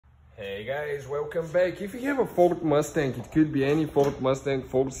Hey guys, welcome back. If you have a Ford Mustang, it could be any Ford Mustang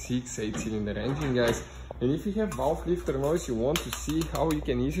 4.6 8-cylinder engine, guys. And if you have valve lifter noise, you want to see how you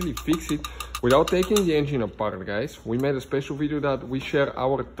can easily fix it without taking the engine apart, guys. We made a special video that we share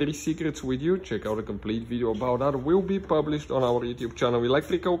our 3 secrets with you. Check out a complete video about that. Will be published on our YouTube channel,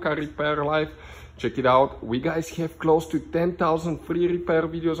 Electrical Car Repair Live. Check it out. We guys have close to 10,000 free repair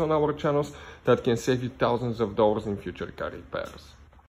videos on our channels that can save you thousands of dollars in future car repairs.